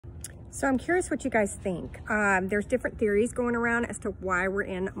So I'm curious what you guys think. There's different theories going around as to why we're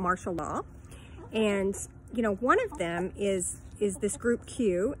in martial law. And, you know, one of them is this group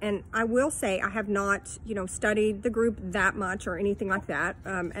Q. And I will say I have not, studied the group that much or anything like that.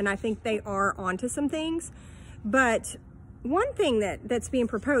 And I think they are onto some things. But one thing that's being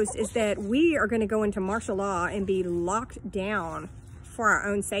proposed is that we are going to go into martial law and be locked down for our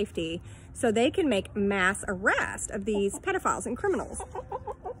own safety so they can make mass arrest of these pedophiles and criminals.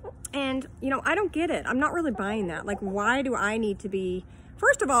 And, I don't get it. I'm not really buying that. Like, why do I need to be,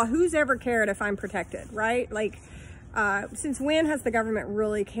 first of all, who's ever cared if I'm protected, right? Like, since when has the government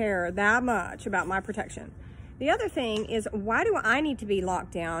really cared that much about my protection? The other thing is, why do I need to be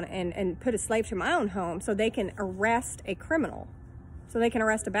locked down and put a slave to my own home so they can arrest a criminal, so they can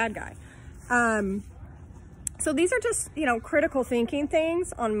arrest a bad guy? So these are just, critical thinking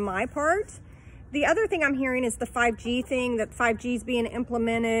things on my part. The other thing I'm hearing is the 5G thing, that 5G is being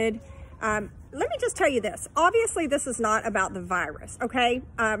implemented. Let me just tell you this. Obviously, this is not about the virus, okay?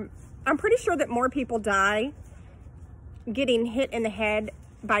 I'm pretty sure that more people die getting hit in the head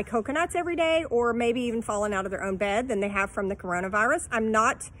by coconuts every day, or maybe even falling out of their own bed, than they have from the coronavirus. I'm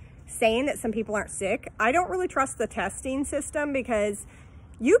not saying that some people aren't sick. I don't really trust the testing system because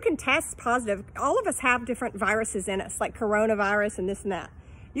you can test positive. All of us have different viruses in us, like coronavirus and this and that.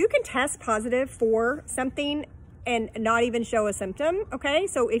 You can test positive for something and not even show a symptom, okay?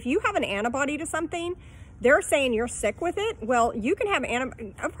 So if you have an antibody to something, they're saying you're sick with it. Well, you can have,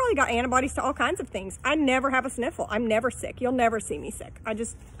 I've probably got antibodies to all kinds of things. I never have a sniffle. I'm never sick. You'll never see me sick.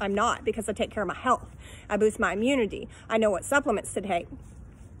 I'm not, because I take care of my health. I boost my immunity. I know what supplements to take.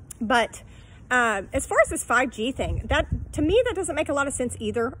 But as far as this 5G thing, to me, that doesn't make a lot of sense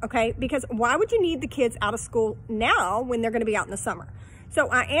either, okay? Because why would you need the kids out of school now when they're gonna be out in the summer? So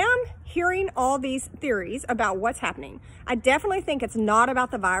I am hearing all these theories about what's happening. I definitely think it's not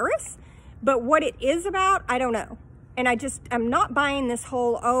about the virus, but what it is about, I don't know. And I'm not buying this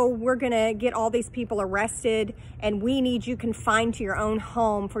whole, oh, we're gonna get all these people arrested and we need you confined to your own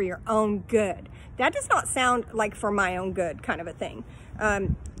home for your own good. That does not sound like for my own good kind of a thing.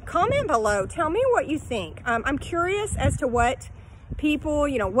 Comment below, tell me what you think. I'm curious as to what people,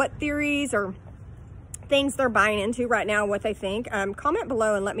 what theories or things they're buying into right now, what they think. Comment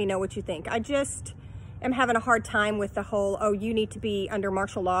below and let me know what you think. I just am having a hard time with the whole, oh, you need to be under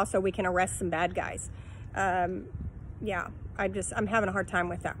martial law so we can arrest some bad guys. Yeah, I'm having a hard time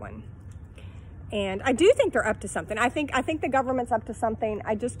with that one. And I do think they're up to something. I think the government's up to something.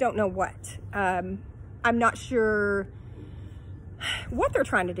 I just don't know what. I'm not sure what they're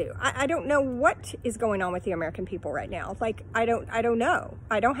trying to do. I don't know what is going on with the American people right now. Like, I don't know.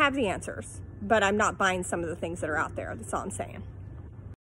 I don't have the answers, but I'm not buying some of the things that are out there. That's all I'm saying.